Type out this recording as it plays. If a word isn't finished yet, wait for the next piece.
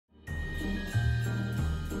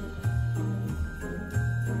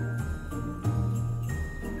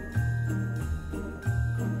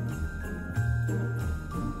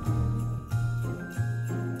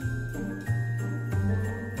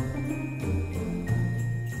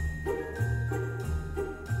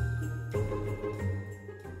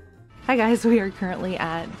Hi guys, we are currently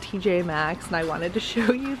at TJ Maxx and I wanted to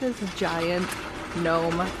show you this giant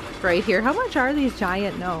gnome right here. How much are these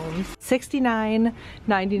giant gnomes?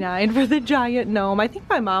 $69.99 for the giant gnome. I think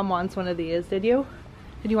my mom wants one of these. Did you?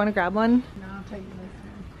 Did you want to grab one? No, I'll take this one.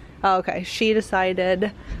 Oh, okay, she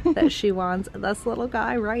decided that she wants this little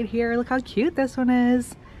guy right here. Look how cute this one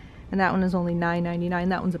is. And that one is only $9.99.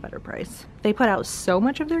 That one's a better price. They put out so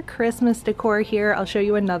much of their Christmas decor here. I'll show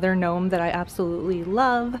you another gnome that I absolutely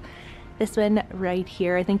love. This one right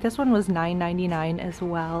here. I think this one was $9.99 as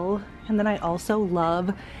well. And then I also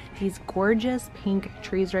love these gorgeous pink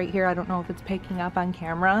trees right here. I don't know if it's picking up on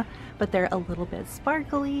camera, but they're a little bit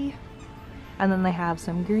sparkly. And then they have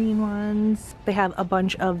some green ones. They have a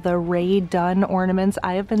bunch of the Ray Dunn ornaments.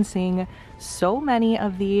 I have been seeing so many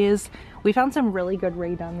of these. We found some really good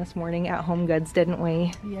Ray Dunn this morning at Homegoods, didn't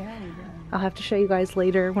we? Yeah, we did. I'll have to show you guys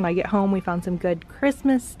later when I get home. We found some good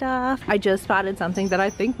Christmas stuff. I just spotted something that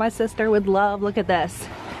I think my sister would love. Look at this.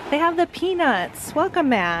 They have the peanuts. Welcome,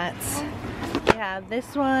 Mats. They have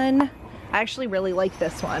this one. I actually really like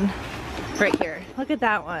this one right here. Look at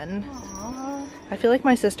that one. Aww. I feel like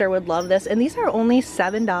my sister would love this. And these are only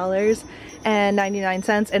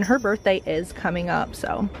 $7.99 and her birthday is coming up,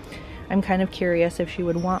 so I'm kind of curious if she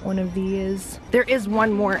would want one of these. There is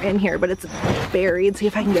one more in here, but it's buried. See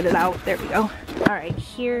if I can get it out. There we go. All right,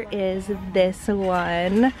 here is this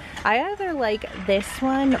one. I either like this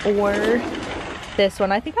one or this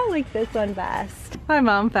one. I think I like this one best. My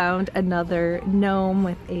mom found another gnome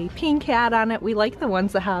with a pink hat on it. We like the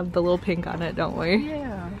ones that have the little pink on it, don't we?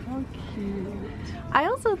 Yeah, how cute. I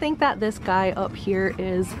also think that this guy up here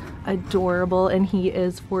is adorable and he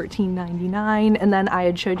is $14.99. And then I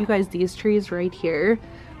had showed you guys these trees right here,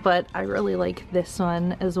 but I really like this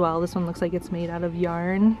one as well. This one looks like it's made out of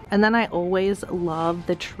yarn. And then I always love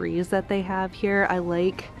the trees that they have here. I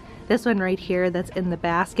like this one right here that's in the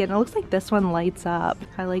basket. And it looks like this one lights up.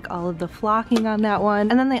 I like all of the flocking on that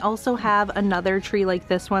one. And then they also have another tree like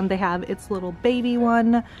this one. They have its little baby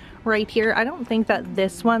one right here. I don't think that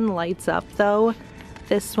this one lights up though.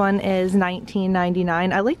 This one is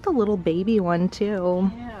 $19.99. I like the little baby one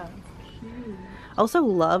too. Yeah, cute. Also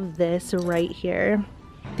love this right here.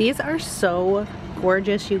 These are so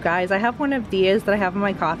gorgeous, you guys. I have one of these that I have on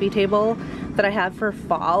my coffee table that I have for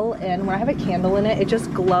fall, and when I have a candle in it, it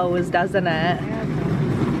just glows, doesn't it?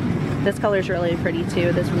 Yeah. This color is really pretty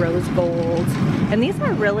too, this rose gold. And these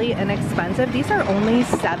are really inexpensive. These are only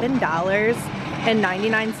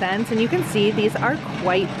 $7.99, and you can see these are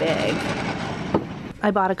quite big. I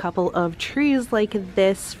bought a couple of trees like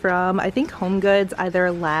this from, I think, Homegoods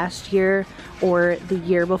either last year or the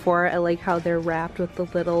year before. I like how they're wrapped with the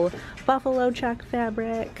little buffalo check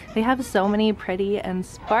fabric. They have so many pretty and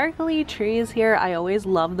sparkly trees here. I always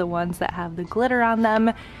love the ones that have the glitter on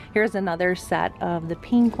them. Here's another set of the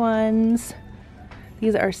pink ones.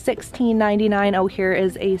 These are $16.99. Oh, here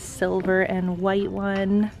is a silver and white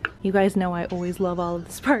one. You guys know I always love all of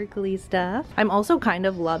the sparkly stuff. I'm also kind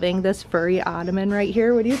of loving this furry ottoman right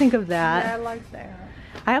here. What do you think of that? Yeah, I like that.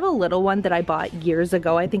 I have a little one that I bought years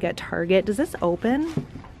ago, I think at Target. Does this open?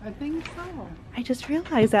 I think so. I just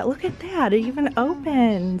realized that. Look at that. It even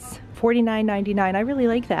opens. $49.99. I really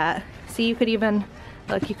like that. See, you could even,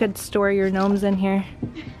 look, you could store your gnomes in here.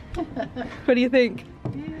 What do you think?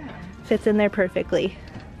 Yeah. Fits in there perfectly.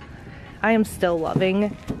 I am still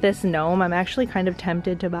loving this gnome. I'm actually kind of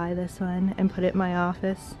tempted to buy this one and put it in my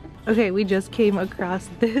office. Okay, we just came across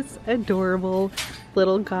this adorable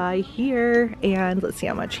little guy here, and let's see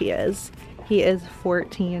how much he is. He is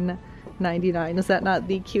 $14.99. Is that not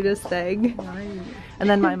the cutest thing? Right. And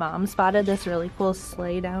then my mom spotted this really cool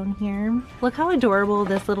sleigh down here. Look how adorable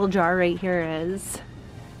this little jar right here is.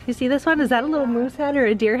 You see this one? Is that a little moose head or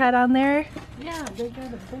a deer head on there? Yeah, they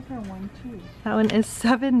got a bigger one too. That one is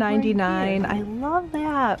 $7.99. I love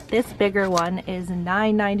that. This bigger one is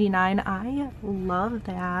 $9.99. I love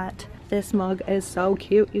that. This mug is so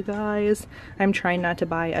cute, you guys. I'm trying not to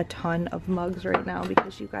buy a ton of mugs right now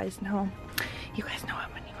because you guys know how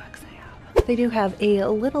many mugs I have. They do have a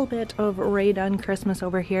little bit of Ray Dunn Christmas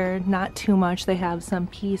over here, not too much. They have some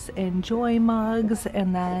peace and joy mugs,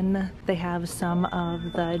 and then they have some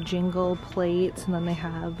of the jingle plates, and then they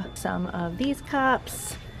have some of these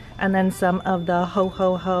cups, and then some of the ho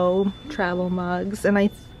ho ho travel mugs, and I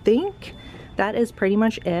think that is pretty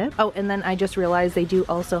much it. Oh, and then I just realized they do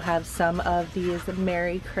also have some of these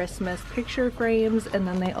Merry Christmas picture frames, and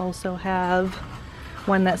then they also have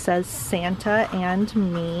one that says Santa and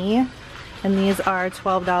Me, and these are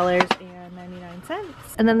 $12.99.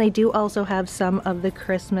 cents. And then they do also have some of the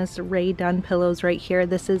Christmas Rae Dunn pillows right here.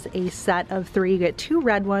 This is a set of 3. You get 2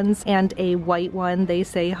 red ones and a white one. They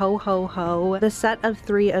say ho ho ho. The set of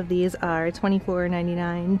 3 of these are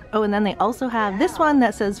 $24.99. Oh, and then they also have this one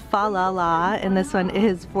that says fa la la, and this one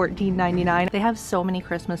is $14.99. They have so many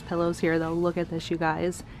Christmas pillows here though. Look at this, you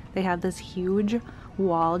guys. They have this huge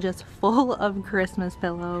wall just full of Christmas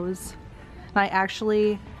pillows. I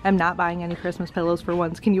actually am not buying any Christmas pillows for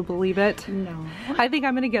once. Can you believe it? No. I think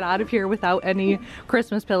I'm gonna get out of here without any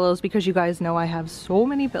Christmas pillows because you guys know I have so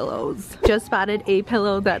many pillows. Just spotted a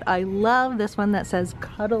pillow that I love. This one that says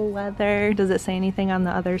cuddle weather. Does it say anything on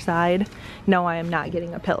the other side? No, I am not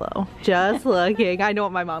getting a pillow. Just looking. I know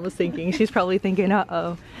what my mom was thinking. She's probably thinking,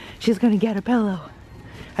 uh-oh, she's gonna get a pillow.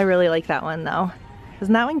 I really like that one though.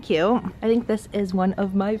 Isn't that one cute? I think this is one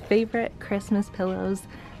of my favorite Christmas pillows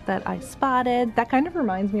that I spotted. That kind of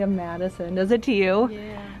reminds me of Madison. Does it to you?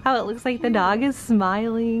 Yeah. How it looks like the dog is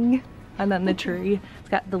smiling. And then the tree, it's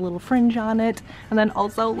got the little fringe on it. And then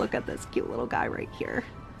also look at this cute little guy right here.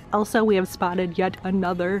 Also, we have spotted yet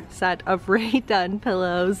another set of Rae Dunn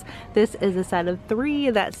pillows. This is a set of 3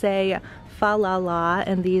 that say fa la la,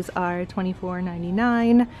 and these are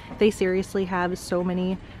 $24.99. They seriously have so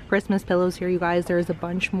many Christmas pillows here, you guys. There's a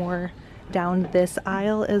bunch more down this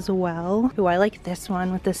aisle as well. Ooh, I like this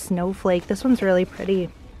one with the snowflake. This one's really pretty.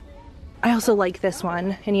 I also like this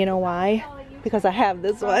one, and you know why? Because I have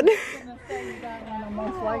this one.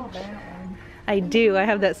 I do. I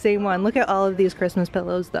have that same one. Look at all of these Christmas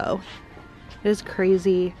pillows though. It is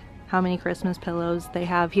crazy how many Christmas pillows they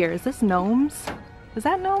have here. Is this gnomes? Is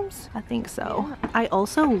that gnomes? I think so. Yeah. I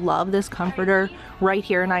also love this comforter right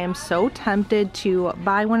here, and I am so tempted to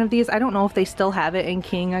buy one of these. I don't know if they still have it in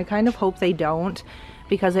King. I kind of hope they don't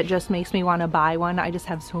because it just makes me want to buy one. I just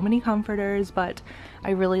have so many comforters, but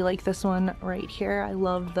I really like this one right here. I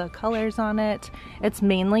love the colors on it. It's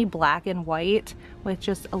mainly black and white with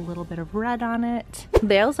just a little bit of red on it.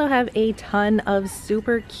 They also have a ton of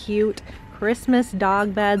super cute Christmas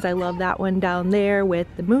dog beds. I love that one down there with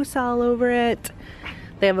the moose all over it.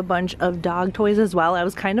 They have a bunch of dog toys as well. I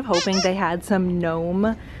was kind of hoping they had some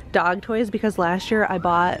gnome dog toys because last year I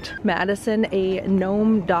bought Madison a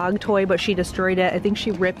gnome dog toy, but she destroyed it. I think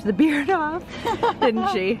she ripped the beard off, didn't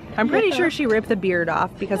she? I'm pretty sure she ripped the beard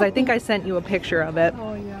off because I think I sent you a picture of it.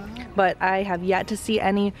 Oh yeah. But I have yet to see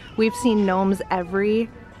any. We've seen gnomes every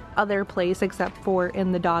other place except for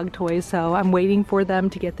in the dog toys, so I'm waiting for them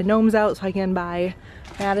to get the gnomes out so I can buy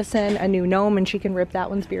Madison a new gnome and she can rip that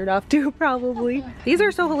one's beard off too, probably. These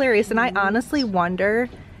are so hilarious, and I honestly wonder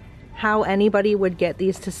how anybody would get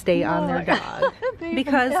these to stay on their dog.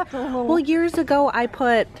 Because, well, years ago I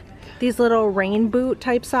put these little rain boot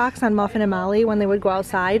type socks on Muffin and Molly when they would go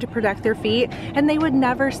outside to protect their feet, and they would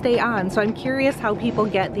never stay on. So I'm curious how people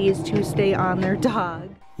get these to stay on their dog.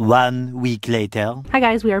 1 week later. Hi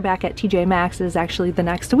guys, we are back at TJ Maxx. It is actually the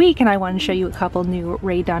next week, and I want to show you a couple new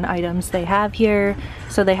Rae Dunn items they have here.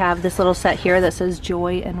 So they have this little set here that says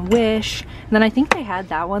Joy and Wish, and then I think they had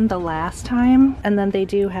that one the last time. And then they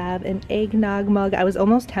do have an eggnog mug. I was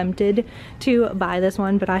almost tempted to buy this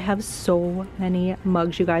one, but I have so many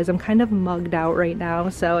mugs, you guys. I'm kind of mugged out right now,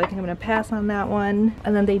 so I think I'm gonna pass on that one.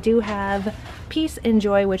 And then they do have Peace and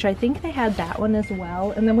Joy, which I think they had that one as well.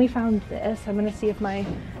 And then we found this. I'm gonna see if my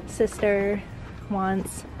sister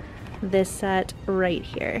wants this set right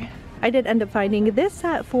here. I did end up finding this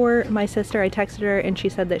set for my sister. I texted her and she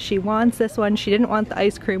said that she wants this one. She didn't want the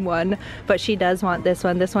ice cream one, but she does want this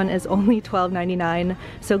one. This one is only $12.99,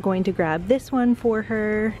 so going to grab this one for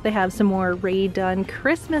her. They have some more Rae Dunn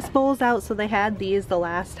Christmas bowls out. So they had these the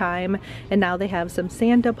last time, and now they have some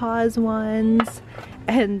Santa Paws ones.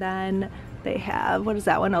 And then they have, what is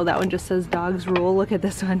that one? Oh, that one just says Dogs Rule. Look at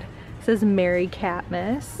this one. It says Merry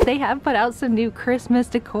Catmas. They have put out some new Christmas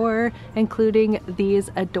decor, including these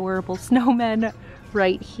adorable snowmen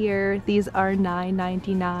right here. These are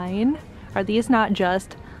 $9.99. Are these not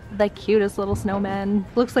just the cutest little snowmen?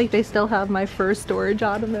 Looks like they still have my first storage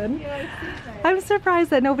ottoman. Yeah, I'm surprised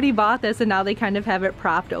that nobody bought this, and now they kind of have it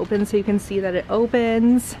propped open so you can see that it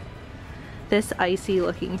opens. This icy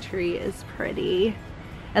looking tree is pretty.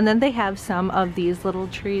 And then they have some of these little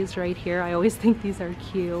trees right here. I always think these are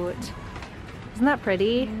cute. Isn't that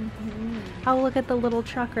pretty? Mm-hmm. Oh, look at the little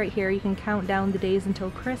truck right here. You can count down the days until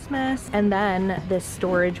Christmas. And then this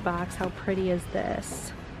storage box, how pretty is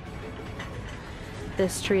this?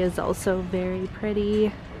 This tree is also very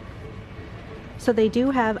pretty. So they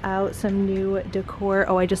do have out some new decor.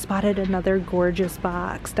 Oh, I just spotted another gorgeous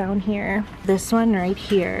box down here. This one right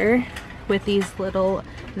here, with these little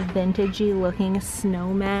vintagey looking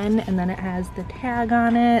snowmen, and then it has the tag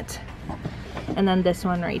on it. And then this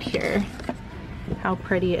one right here How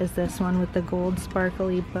pretty is this one with the gold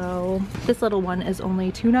sparkly bow? This little one is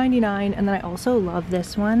only $2.99, and then I also love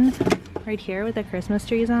this one right here with the Christmas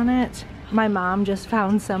trees on it. My mom just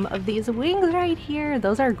found some of these wings right here.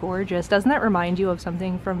 Those are gorgeous. Doesn't that remind you of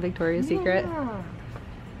something from Victoria's Secret? Yeah.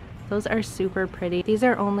 Those are super pretty. These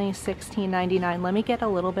are only $16.99. Let me get a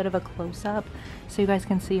little bit of a close-up so you guys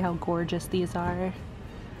can see how gorgeous these are.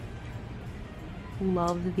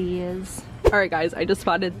 Love these. Alright guys, I just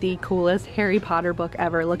spotted the coolest Harry Potter book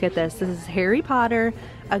ever. Look at this. This is Harry Potter,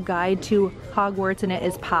 A Guide to Hogwarts, and it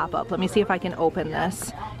is pop-up. Let me see if I can open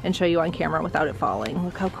this and show you on camera without it falling.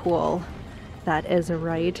 Look how cool that is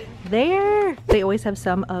right there. They always have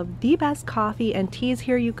some of the best coffee and teas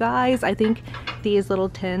here, you guys. I think these little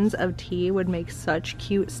tins of tea would make such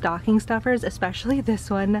cute stocking stuffers, especially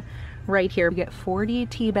this one right here. We get 40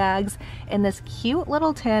 tea bags in this cute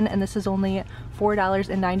little tin, and this is only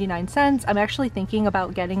 $4.99. I'm actually thinking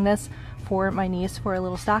about getting this for my niece for a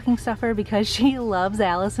little stocking stuffer because she loves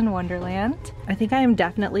Alice in Wonderland. I think I am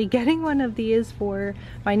definitely getting one of these for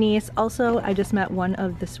my niece. Also, I just met one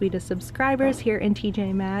of the sweetest subscribers here in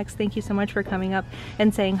TJ Maxx. Thank you so much for coming up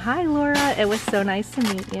and saying hi, Laura. It was so nice to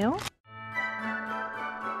meet you.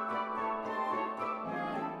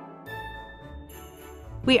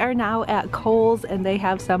 We are now at Kohl's, and they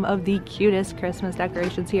have some of the cutest Christmas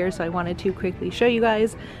decorations here, so I wanted to quickly show you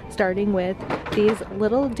guys, starting with these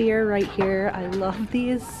little deer right here. I love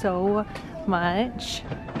these so much.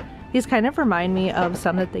 These kind of remind me of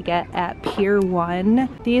some that they get at Pier 1.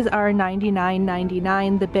 These are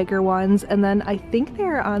 $99.99, the bigger ones, and then I think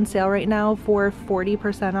they're on sale right now for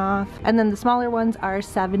 40% off. And then the smaller ones are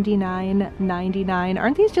 $79.99.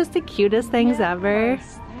 Aren't these just the cutest things ever? That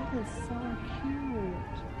is so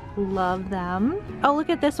cute. Love them. Oh, look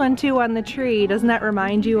at this one too on the tree. Doesn't that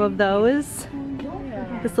remind you of those?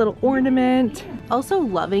 Yeah. This little ornament. Also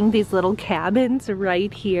loving these little cabins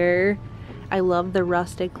right here. I love the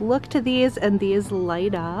rustic look to these, and these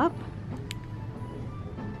light up.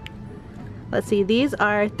 Let's see, these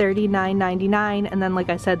are $39.99, and then like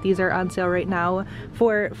I said, these are on sale right now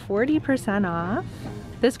for 40% off.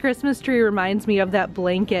 This Christmas tree reminds me of that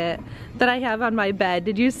blanket that I have on my bed.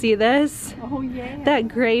 Did you see this? Oh yeah. That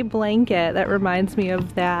gray blanket, that reminds me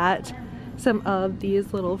of that. Some of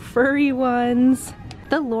these little furry ones.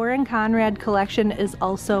 The Lauren Conrad collection is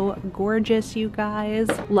also gorgeous, you guys.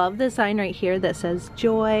 Love the sign right here that says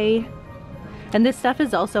joy. And this stuff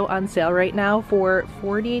is also on sale right now for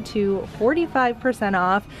 40 to 45%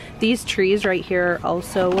 off. These trees right here are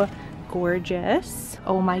also gorgeous.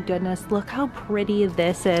 Oh my goodness, look how pretty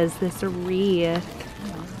this is, this wreath.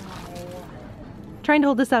 Trying to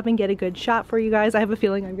hold this up and get a good shot for you guys. I have a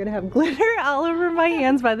feeling I'm gonna have glitter all over my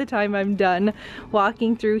hands by the time I'm done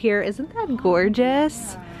walking through here. Isn't that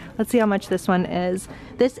gorgeous? Let's see how much this one is.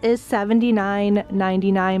 This is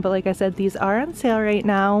 $79.99, but like I said, these are on sale right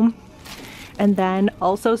now. And then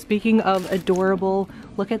also, speaking of adorable,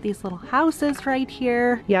 look at these little houses right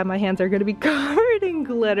here. Yeah, my hands are gonna be covered in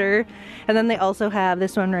glitter. And then they also have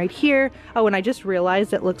this one right here. Oh, and I just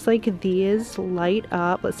realized it looks like these light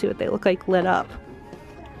up. Let's see what they look like lit up.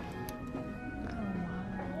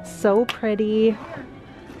 So pretty.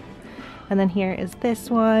 And then here is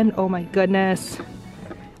this one. Oh my goodness.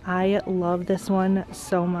 I love this one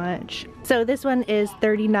so much. So this one is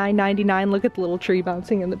 $39.99. Look at the little tree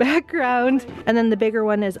bouncing in the background. And then the bigger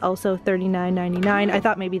one is also $39.99. I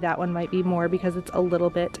thought maybe that one might be more because it's a little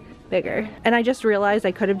bit bigger. And I just realized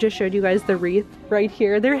I could have just showed you guys the wreath right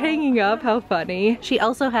here. They're hanging up. How funny. She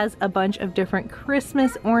also has a bunch of different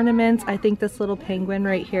Christmas ornaments. I think this little penguin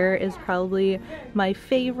right here is probably my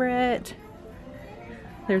favorite.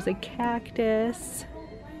 There's a cactus.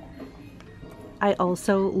 I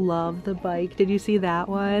also love the bike. Did you see that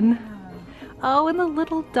one? Oh, and the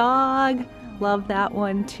little dog. Love that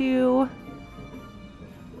one too.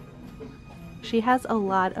 She has a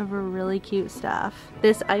lot of really cute stuff.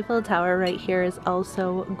 This Eiffel Tower right here is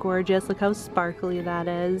also gorgeous. Look how sparkly that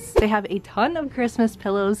is. They have a ton of Christmas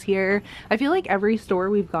pillows here. I feel like every store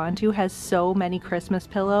we've gone to has so many Christmas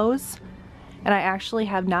pillows, and I actually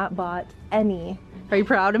have not bought any. Are you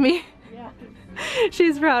proud of me? Yeah.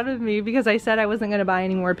 She's proud of me because I said I wasn't gonna buy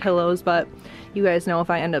any more pillows, but you guys know if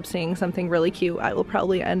I end up seeing something really cute, I will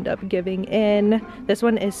probably end up giving in. This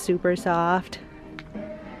one is super soft.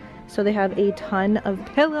 So they have a ton of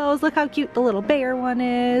pillows. Look how cute the little bear one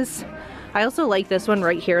is. I also like this one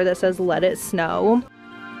right here that says "Let It Snow."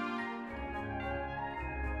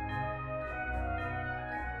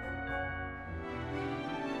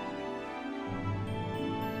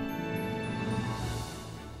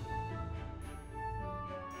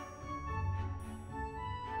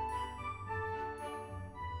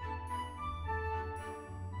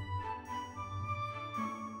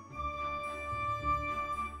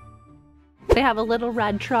 They have a little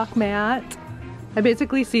red truck mat. I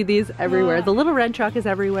basically see these everywhere. The little red truck is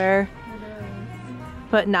everywhere,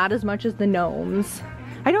 but not as much as the gnomes.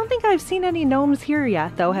 I don't think I've seen any gnomes here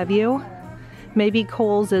yet though, have you? Maybe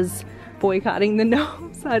Kohl's is boycotting the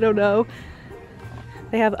gnomes, I don't know.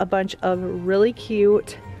 They have a bunch of really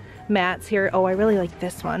cute mats here. Oh, I really like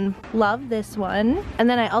this one. Love this one. And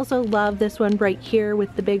then I also love this one right here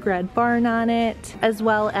with the big red barn on it, as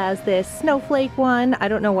well as this snowflake one. I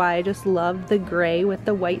don't know why, I just love the gray with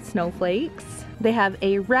the white snowflakes. They have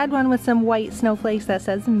a red one with some white snowflakes that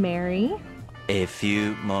says Mary. A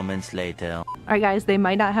few moments later. Alright guys, they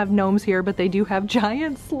might not have gnomes here, but they do have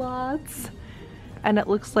giant sloths. And it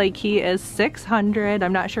looks like he is $600.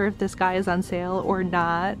 I'm not sure if this guy is on sale or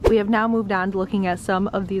not. We have now moved on to looking at some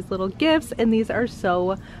of these little gifts, and these are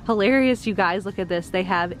so hilarious, you guys. Look at this. They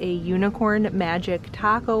have a unicorn magic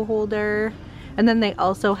taco holder, and then they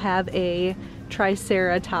also have a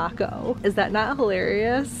Tricera taco. Is that not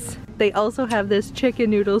hilarious? They also have this chicken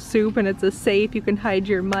noodle soup, and it's a safe. You can hide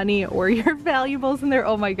your money or your valuables in there.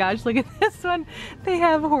 Oh my gosh, look at this one. They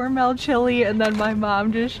have Hormel chili, and then my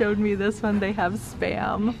mom just showed me this one. They have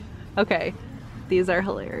Spam. Okay, these are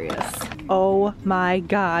hilarious. Oh my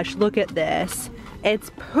gosh, look at this. It's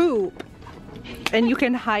poop, and you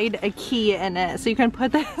can hide a key in it. So you can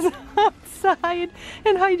put this outside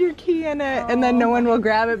and hide your key in it, and then no one will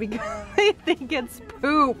grab it because they think it's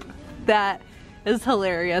poop. That is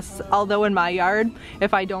hilarious. Although in my yard,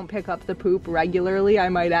 if I don't pick up the poop regularly, I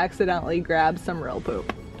might accidentally grab some real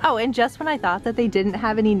poop. Oh, and just when I thought that they didn't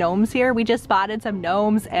have any gnomes here, we just spotted some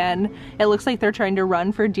gnomes, and it looks like they're trying to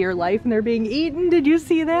run for dear life and they're being eaten. Did you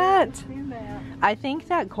see that? I've seen that. I think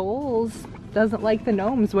that Kohl's doesn't like the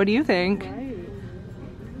gnomes. What do you think? Right.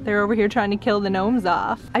 They're over here trying to kill the gnomes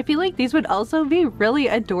off. I feel like these would also be really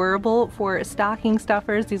adorable for stocking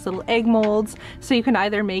stuffers, these little egg molds. So you can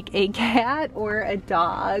either make a cat or a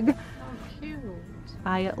dog. Oh, cute.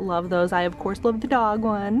 I love those. I of course love the dog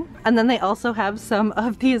one. And then they also have some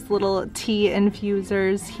of these little tea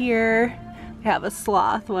infusers here. They have a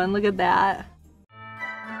sloth one, look at that.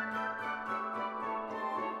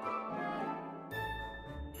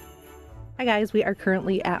 Hi guys, we are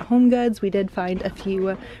currently at Homegoods. We did find a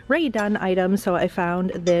few Ray Dunn items, so I found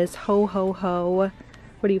this ho ho ho.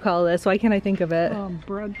 What do you call this? Why can't I think of it?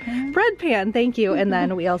 Bread pan? Bread pan, thank you. And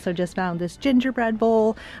then we also just found this gingerbread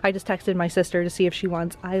bowl. I just texted my sister to see if she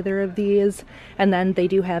wants either of these. And then they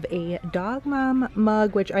do have a Dog Mom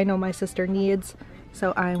mug, which I know my sister needs.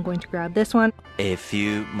 So I'm going to grab this one. A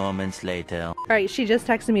few moments later. Alright, she just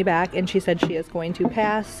texted me back and she said she is going to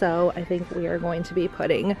pass, so I think we are going to be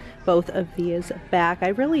putting both of these back. I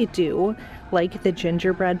really do like the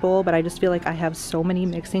gingerbread bowl, but I just feel like I have so many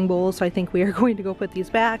mixing bowls, so I think we are going to go put these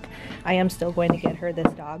back. I am still going to get her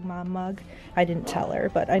this Dog Mom mug. I didn't tell her,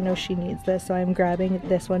 but I know she needs this, so I'm grabbing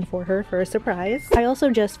this one for her for a surprise. I also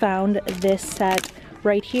just found this set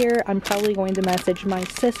right here. I'm probably going to message my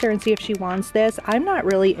sister and see if she wants this. I'm not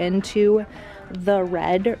really into the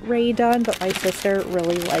red Ray Dunn, but my sister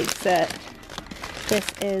really likes it. This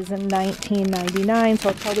is $19.99, so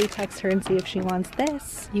I'll probably text her and see if she wants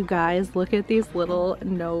this. You guys, look at these little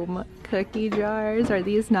gnome cookie jars. Are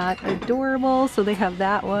these not adorable? So they have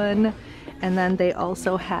that one. And then they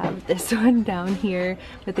also have this one down here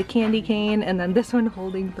with the candy cane, and then this one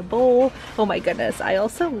holding the bowl. Oh my goodness, I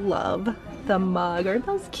also love the mug. Aren't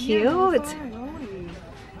those cute? Yeah,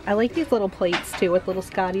 I like these little plates too with little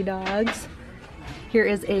Scotty dogs. Here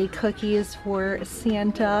is a cookies for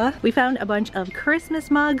Santa. We found a bunch of Christmas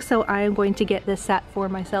mugs, so I am going to get this set for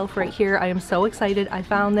myself right here. I am so excited I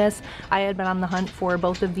found this. I had been on the hunt for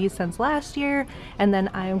both of these since last year, and then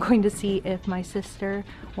I am going to see if my sister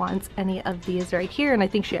wants any of these right here, and I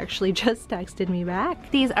think she actually just texted me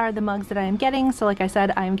back. These are the mugs that I am getting, so like I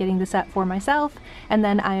said, I am getting the set for myself, and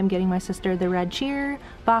then I am getting my sister the red cheer,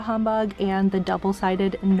 bah humbug, and the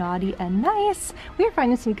double-sided naughty and nice. We are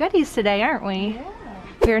finding some goodies today, aren't we? Yeah.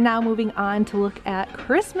 We're now moving on to look at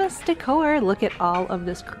Christmas decor. Look at all of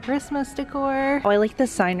this Christmas decor. Oh, I like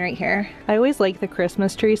this sign right here. I always like the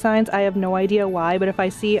Christmas tree signs. I have no idea why, but if I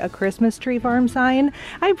see a Christmas tree farm sign,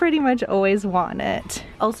 I pretty much always want it.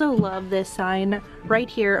 Also love this sign right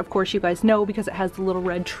here. Of course, you guys know because it has the little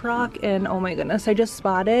red truck, and oh my goodness, I just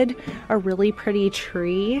spotted a really pretty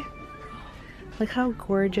tree. Look how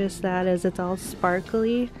gorgeous that is. It's all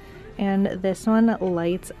sparkly, and this one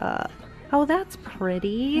lights up. Oh, that's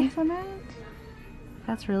pretty. Isn't it?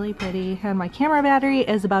 That's really pretty. And my camera battery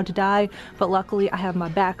is about to die, but luckily I have my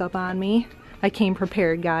backup on me. I came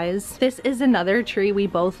prepared, guys. This is another tree we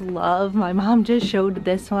both love. My mom just showed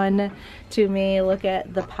this one to me. Look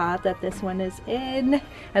at the pot that this one is in.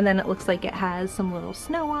 And then it looks like it has some little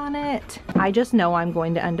snow on it. I just know I'm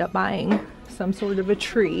going to end up buying some sort of a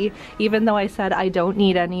tree. Even though I said I don't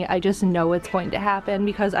need any, I just know it's going to happen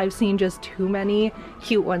because I've seen just too many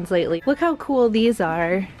cute ones lately. Look how cool these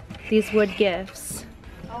are. These wood gifts.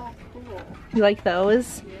 Oh, cool. You like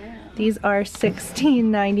those? Yeah. These are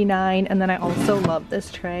 $16.99, and then I also love this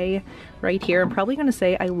tray right here. I'm probably gonna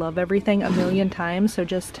say I love everything a million times, so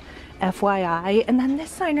just FYI. And then this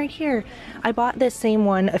sign right here. I bought this same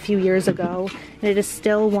one a few years ago, and it is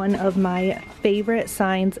still one of my favorite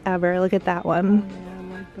signs ever. Look at that one. Yeah, I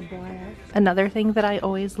like the black. Another thing that I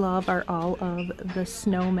always love are all of the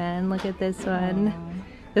snowmen. Look at this one.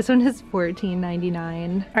 This one is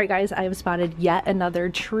 $14.99. All right, guys, I have spotted yet another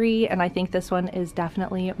tree, and I think this one is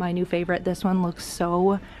definitely my new favorite. This one looks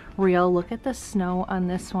so real. Look at the snow on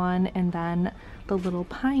this one, and then the little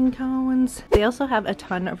pine cones. They also have a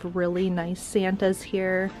ton of really nice Santas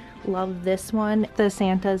here. Love this one. The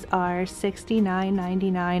Santas are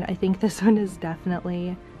 $69.99. I think this one is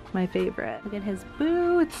definitely my favorite. Look at his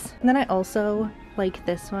boots. And then I also like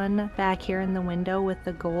this one back here in the window with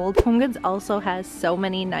the gold. Homegoods also has so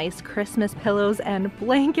many nice Christmas pillows and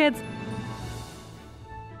blankets.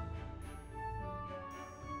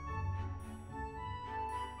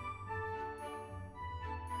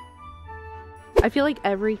 I feel like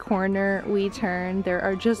every corner we turn, there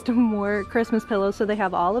are just more Christmas pillows. So they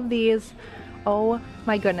have all of these. Oh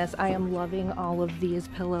my goodness, I am loving all of these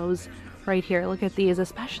pillows right here. Look at these,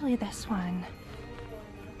 especially this one.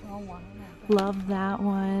 Love that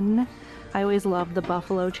one. I always love the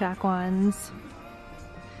buffalo check ones.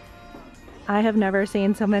 I have never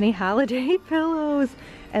seen so many holiday pillows.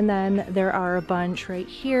 And then there are a bunch right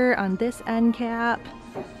here on this end cap.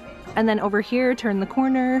 And then over here, turn the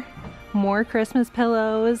corner, more Christmas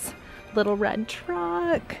pillows, little red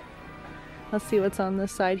truck. Let's see what's on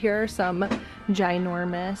this side. Here are some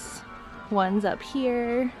ginormous ones up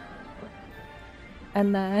here.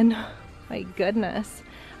 And then, my goodness,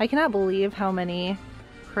 I cannot believe how many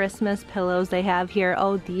Christmas pillows they have here.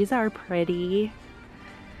 Oh, these are pretty.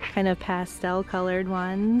 Kind of pastel colored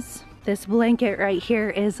ones. This blanket right here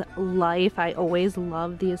is life. I always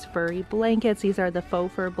love these furry blankets. These are the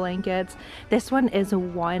faux fur blankets. This one is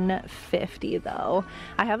 $150 though.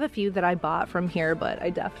 I have a few that I bought from here, but I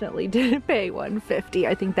definitely didn't pay $150.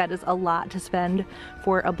 I think that is a lot to spend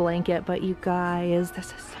for a blanket, but you guys, this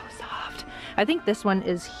is so soft. I think this one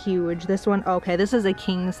is huge. This one, okay, this is a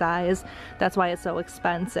king size. That's why it's so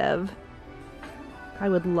expensive. I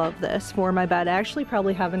would love this for my bed. I actually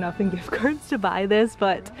probably have enough in gift cards to buy this,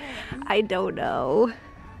 but I don't know.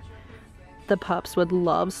 The pups would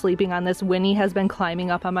love sleeping on this. Winnie has been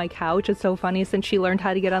climbing up on my couch. It's so funny since she learned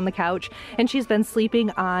how to get on the couch, and she's been sleeping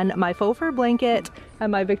on my faux fur blanket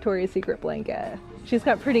and my Victoria's Secret blanket. She's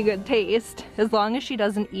got pretty good taste. As long as she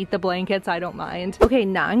doesn't eat the blankets, I don't mind. Okay,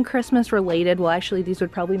 non-Christmas related. Well, actually, these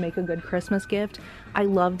would probably make a good Christmas gift. I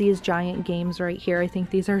love these giant games right here. I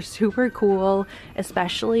think these are super cool,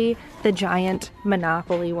 especially the giant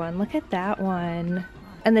Monopoly one. Look at that one.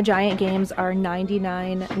 And the giant games are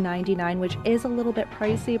 $99.99, which is a little bit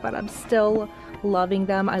pricey, but I'm still loving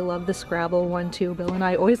them. I love the Scrabble one too. Bill and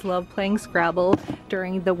I always love playing Scrabble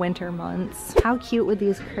during the winter months. How cute would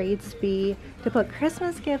these crates be to put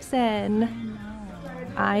Christmas gifts in?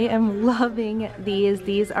 I am loving these.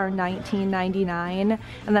 These are $19.99.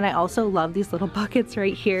 And then I also love these little buckets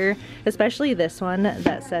right here, especially this one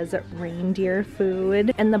that says reindeer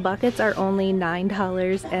food. And the buckets are only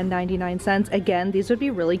 $9.99. Again, these would be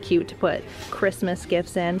really cute to put Christmas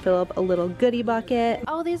gifts in. Fill up a little goodie bucket.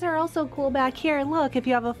 Oh, these are also cool back here. Look, if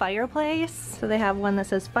you have a fireplace. So they have one that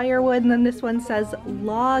says firewood, and then this one says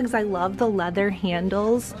logs. I love the leather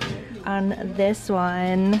handles on this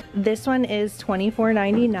one. This one is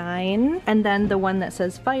 $24.99, and then the one that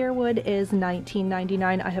says firewood is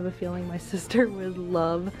 $19.99. I have a feeling my sister would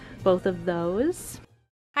love both of those.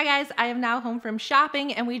 Hi guys, I am now home from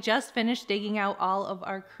shopping, and we just finished digging out all of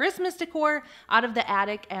our Christmas decor out of the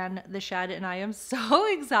attic and the shed, and I am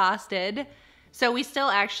so exhausted. So we still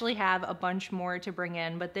actually have a bunch more to bring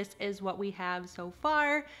in, but this is what we have so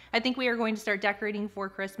far. I think we are going to start decorating for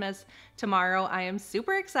Christmas tomorrow. I am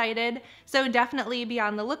super excited. So definitely be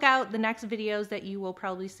on the lookout. The next videos that you will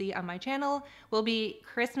probably see on my channel will be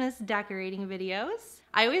Christmas decorating videos.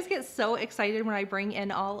 I always get so excited when I bring in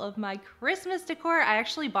all of my Christmas decor. I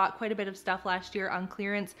actually bought quite a bit of stuff last year on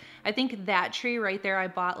clearance. I think that tree right there I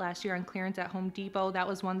bought last year on clearance at Home Depot. That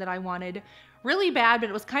was one that I wanted really bad, but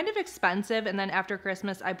it was kind of expensive. And then after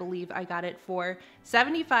Christmas, I believe I got it for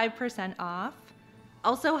 75% off.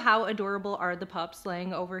 Also, how adorable are the pups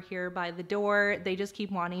laying over here by the door? They just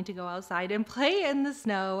keep wanting to go outside and play in the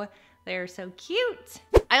snow. They're so cute.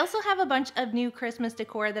 I also have a bunch of new Christmas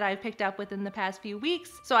decor that I've picked up within the past few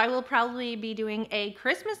weeks, so I will probably be doing a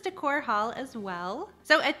Christmas decor haul as well.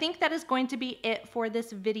 So I think that is going to be it for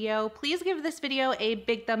this video. Please give this video a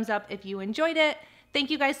big thumbs up if you enjoyed it. Thank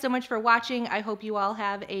you guys so much for watching. I hope you all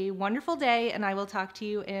have a wonderful day, and I will talk to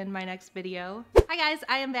you in my next video. Hi guys,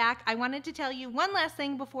 I am back. I wanted to tell you one last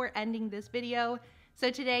thing before ending this video. So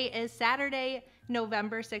today is Saturday,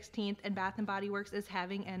 November 16th, and Bath & Body Works is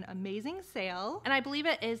having an amazing sale. And I believe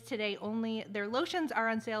it is today only. Their lotions are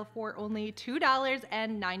on sale for only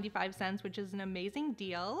 $2.95, which is an amazing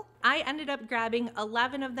deal. I ended up grabbing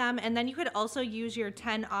 11 of them, and then you could also use your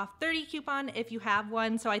 10 off 30 coupon if you have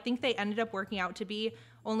one. So I think they ended up working out to be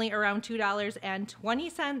only around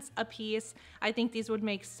 $2.20 a piece. I think these would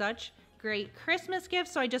make such great Christmas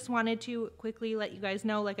gifts, so I just wanted to quickly let you guys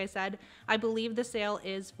know. Like I said, I believe the sale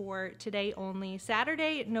is for today only,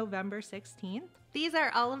 Saturday, November 16th. These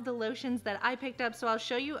are all of the lotions that I picked up, so I'll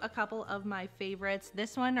show you a couple of my favorites.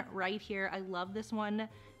 This one right here, I love this one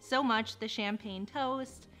so much, the Champagne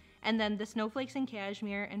Toast, and then the Snowflakes and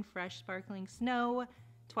Cashmere and Fresh Sparkling Snow.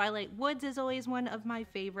 Twilight Woods is always one of my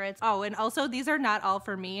favorites. Oh, and also these are not all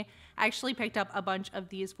for me. I actually picked up a bunch of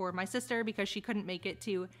these for my sister because she couldn't make it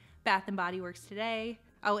to Bath & Body Works today.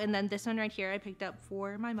 Oh, and then this one right here I picked up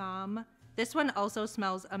for my mom. This one also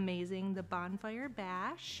smells amazing, the Bonfire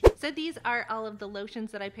Bash. So these are all of the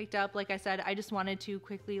lotions that I picked up. Like I said, I just wanted to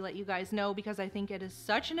quickly let you guys know because I think it is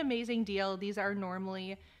such an amazing deal. These are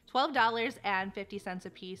normally $12.50 a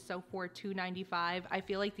piece, so for $2.95. I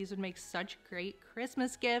feel like these would make such great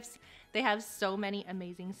Christmas gifts. They have so many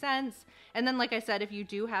amazing scents. And then like I said, if you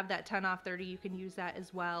do have that 10 off 30, you can use that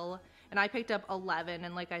as well. And I picked up 11,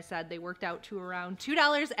 and like I said, they worked out to around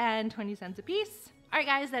 $2.20 a piece. All right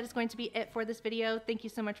guys, that is going to be it for this video. Thank you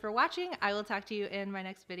so much for watching. I will talk to you in my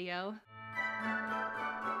next video.